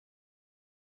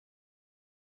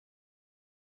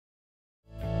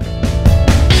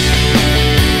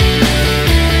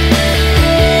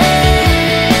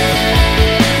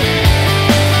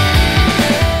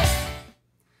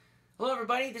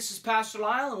this is Pastor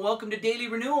Lyle, and welcome to Daily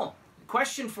Renewal.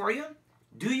 Question for you: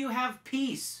 do you have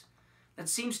peace? That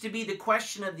seems to be the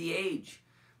question of the age.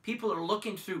 People are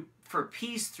looking for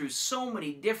peace through so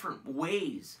many different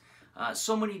ways,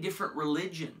 so many different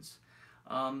religions.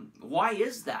 Why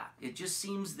is that? It just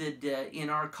seems that in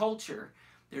our culture,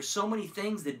 there's so many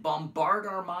things that bombard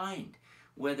our mind,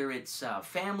 whether it's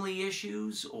family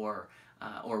issues or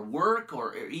work,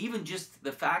 or even just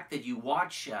the fact that you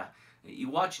watch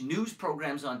news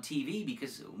programs on TV,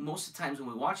 because most of the times when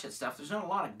we watch that stuff, there's not a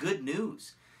lot of good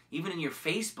news. Even in your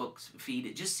Facebook feed,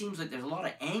 it just seems like there's a lot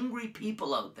of angry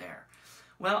people out there.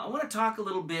 Well, I want to talk a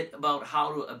little bit about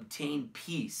how to obtain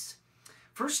peace.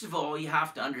 First of all, you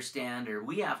have to understand, or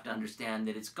we have to understand,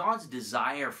 that it's God's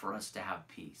desire for us to have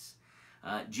peace.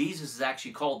 Jesus is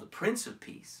actually called the Prince of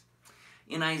Peace.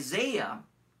 In Isaiah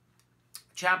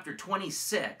chapter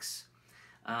 26,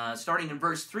 starting in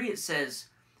verse 3, it says,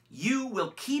 "You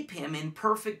will keep him in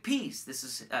perfect peace." This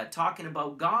is talking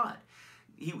about God.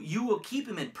 You will keep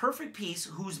him in perfect peace,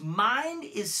 whose mind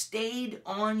is stayed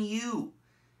on you,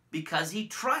 because he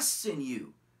trusts in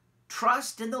you.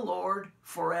 Trust in the Lord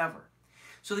forever.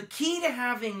 So the key to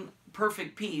having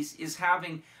perfect peace is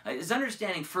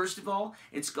understanding, first of all,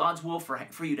 it's God's will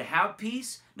for you to have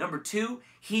peace. Number two,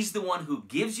 he's the one who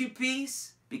gives you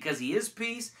peace, because he is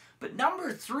peace. But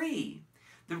number three,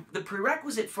 the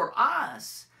prerequisite for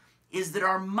us is that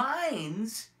our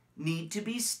minds need to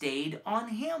be stayed on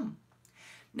him.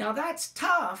 Now that's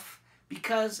tough,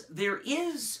 because there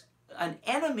is an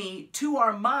enemy to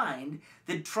our mind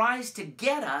that tries to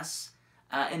get us,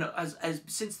 and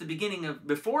since the beginning of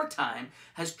before time,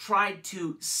 has tried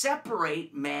to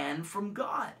separate man from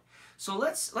God. So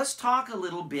let's talk a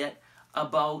little bit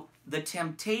about the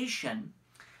temptation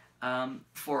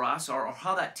for us, or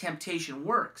how that temptation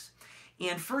works.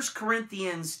 In 1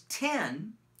 Corinthians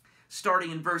 10,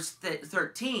 starting in verse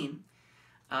 13,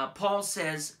 Paul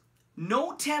says,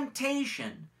 "No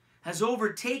temptation has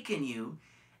overtaken you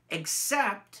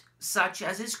except such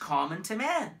as is common to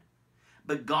man.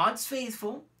 But God's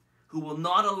faithful, who will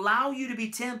not allow you to be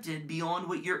tempted beyond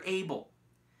what you're able.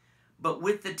 But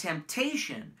with the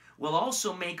temptation will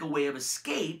also make a way of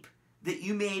escape, that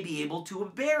you may be able to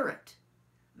bear it.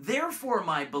 Therefore,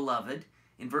 my beloved,"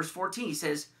 in verse 14, he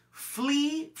says,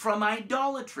 "flee from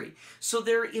idolatry." So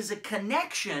there is a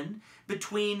connection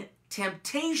between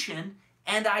temptation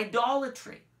and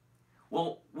idolatry.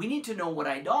 Well, we need to know what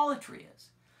idolatry is.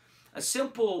 A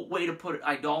simple way to put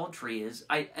idolatry is,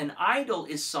 an idol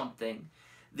is something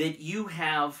that you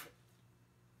have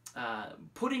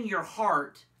putting your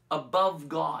heart above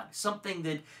God, something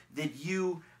that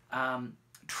you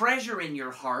treasure in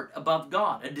your heart above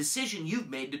God, a decision you've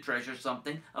made to treasure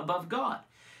something above God.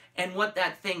 And what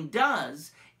that thing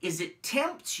does is it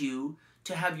tempts you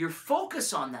to have your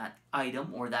focus on that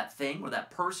item or that thing or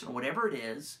that person or whatever it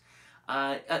is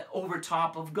over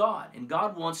top of God. And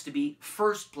God wants to be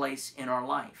first place in our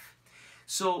life.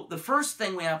 So the first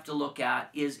thing we have to look at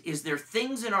is there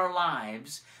things in our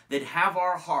lives that have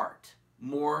our heart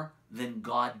more than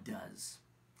God does?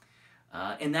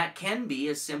 And that can be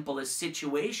as simple as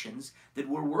situations that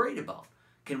we're worried about.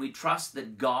 Can we trust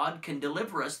that God can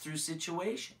deliver us through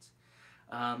situations?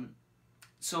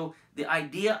 So the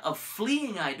idea of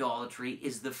fleeing idolatry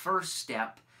is the first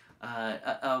step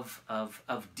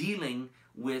of dealing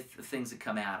with the things that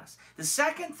come at us. The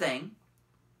second thing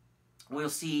we'll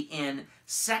see in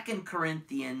 2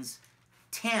 Corinthians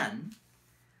 10,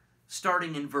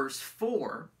 starting in verse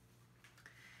 4,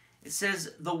 it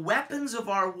says, "The weapons of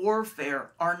our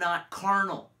warfare are not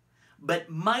carnal, but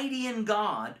mighty in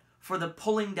God for the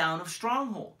pulling down of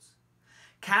strongholds,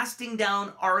 casting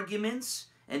down arguments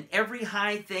and every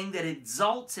high thing that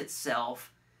exalts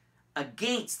itself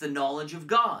against the knowledge of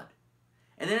God."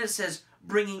 And then it says,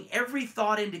 "bringing every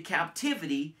thought into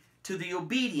captivity to the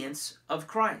obedience of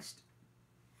Christ."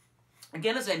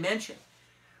 Again, as I mentioned,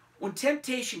 when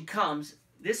temptation comes,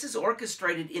 this is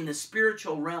orchestrated in the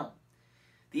spiritual realm.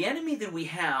 The enemy that we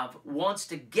have wants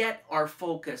to get our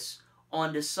focus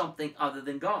onto something other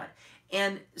than God.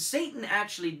 And Satan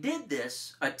actually did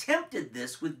this, attempted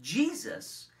this with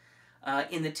Jesus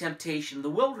in the temptation of the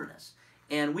wilderness.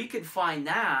 And we could find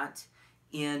that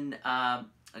in a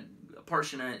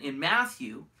portion in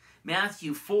Matthew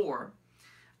 4.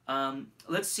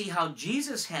 Let's see how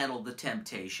Jesus handled the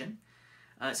temptation.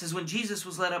 It says, "When Jesus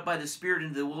was led up by the Spirit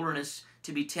into the wilderness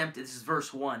to be tempted, this is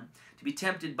verse 1, to be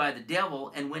tempted by the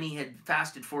devil, and when he had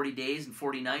fasted 40 days and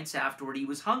 40 nights afterward, he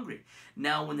was hungry.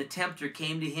 Now when the tempter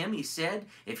came to him, he said,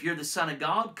 if you're the Son of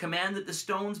God, command that the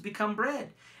stones become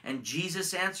bread. And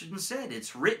Jesus answered and said,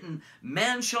 it's written,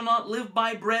 man shall not live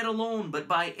by bread alone, but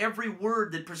by every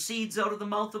word that proceeds out of the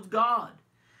mouth of God.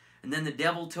 And then the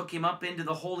devil took him up into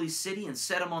the holy city and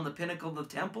set him on the pinnacle of the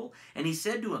temple. And he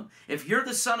said to him, if you're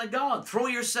the Son of God, throw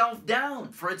yourself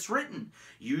down, for it's written,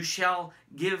 you shall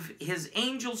give his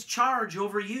angels charge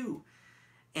over you.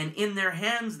 And in their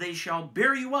hands they shall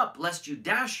bear you up, lest you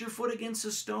dash your foot against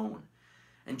a stone.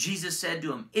 And Jesus said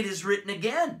to him, it is written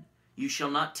again, you shall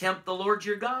not tempt the Lord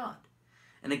your God.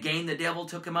 And again the devil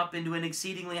took him up into an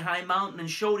exceedingly high mountain and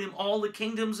showed him all the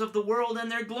kingdoms of the world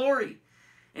and their glory.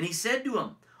 And he said to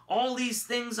him, all these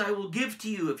things I will give to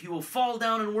you if you will fall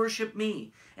down and worship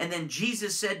me. And then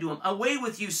Jesus said to him, away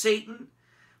with you, Satan,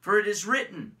 for it is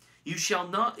written, you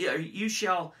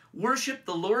shall worship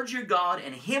the Lord your God,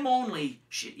 and him only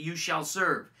you shall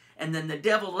serve. And then the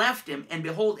devil left him, and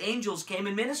behold, angels came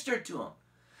and ministered to him.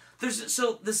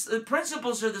 The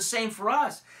principles are the same for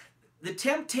us. The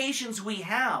temptations we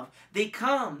have, they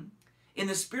come in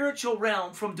the spiritual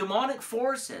realm from demonic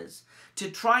forces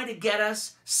to try to get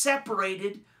us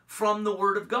separated from the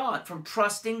Word of God, from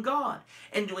trusting God.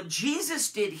 And what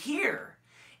Jesus did here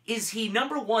is he,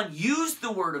 number one, used the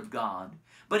Word of God,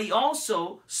 but he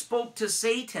also spoke to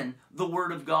Satan the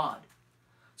Word of God.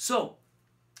 So,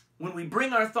 when we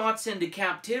bring our thoughts into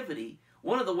captivity,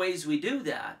 one of the ways we do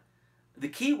that, the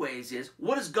key ways is,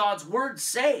 what does God's Word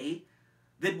say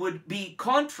that would be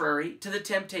contrary to the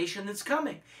temptation that's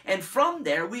coming? And from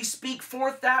there, we speak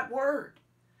forth that Word.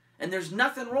 And there's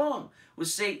nothing wrong with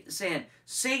saying,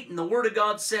 Satan, the Word of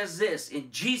God says this, in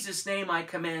Jesus' name I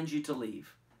command you to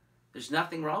leave. There's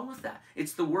nothing wrong with that.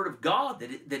 It's the Word of God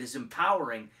that is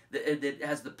empowering, that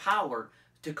has the power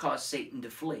to cause Satan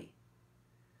to flee.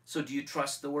 So do you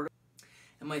trust the Word?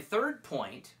 And my third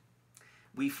point,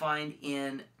 we find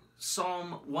in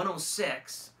Psalm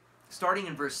 106, starting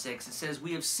in verse 6, it says,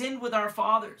 we have sinned with our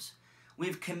fathers. We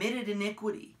have committed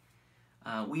iniquity.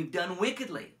 We've done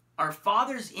wickedly. Our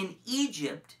fathers in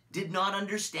Egypt did not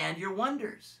understand your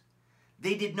wonders.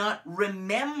 They did not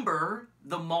remember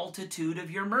the multitude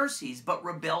of your mercies, but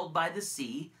rebelled by the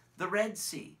sea, the Red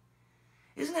Sea.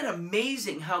 Isn't it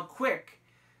amazing how quick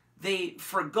they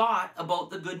forgot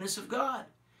about the goodness of God?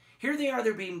 Here they are,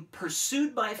 they're being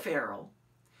pursued by Pharaoh.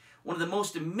 One of the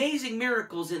most amazing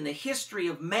miracles in the history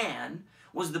of man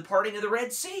was the parting of the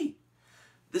Red Sea.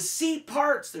 The sea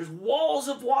parts, there's walls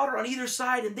of water on either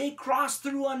side, and they cross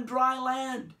through on dry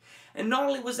land. And not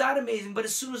only was that amazing, but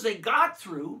as soon as they got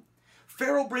through,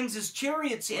 Pharaoh brings his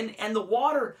chariots in, and the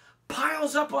water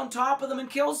piles up on top of them and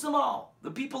kills them all.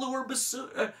 The people who were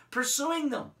pursuing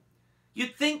them.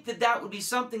 You'd think that that would be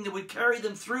something that would carry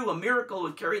them through, a miracle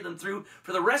would carry them through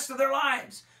for the rest of their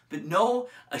lives. But no,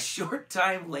 a short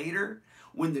time later,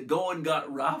 when the going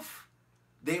got rough,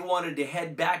 they wanted to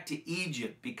head back to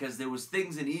Egypt because there was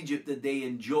things in Egypt that they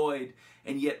enjoyed,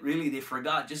 and yet really they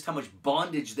forgot just how much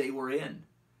bondage they were in.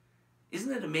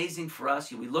 Isn't it amazing for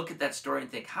us? We look at that story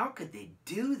and think, how could they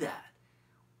do that?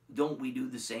 Don't we do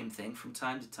the same thing from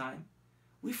time to time?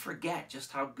 We forget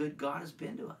just how good God has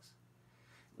been to us.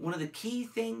 One of the key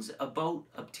things about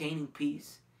obtaining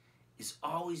peace is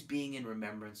always being in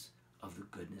remembrance of the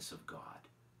goodness of God.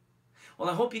 Well,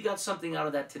 I hope you got something out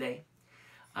of that today.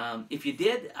 If you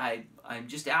did, I'm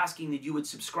just asking that you would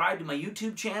subscribe to my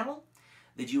YouTube channel,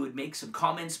 that you would make some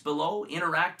comments below,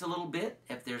 interact a little bit.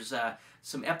 If there's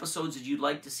some episodes that you'd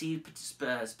like to see,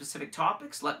 specific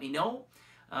topics, let me know.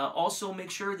 Also, make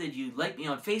sure that you like me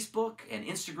on Facebook and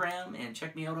Instagram and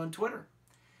check me out on Twitter.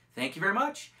 Thank you very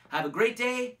much. Have a great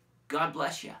day. God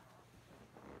bless you.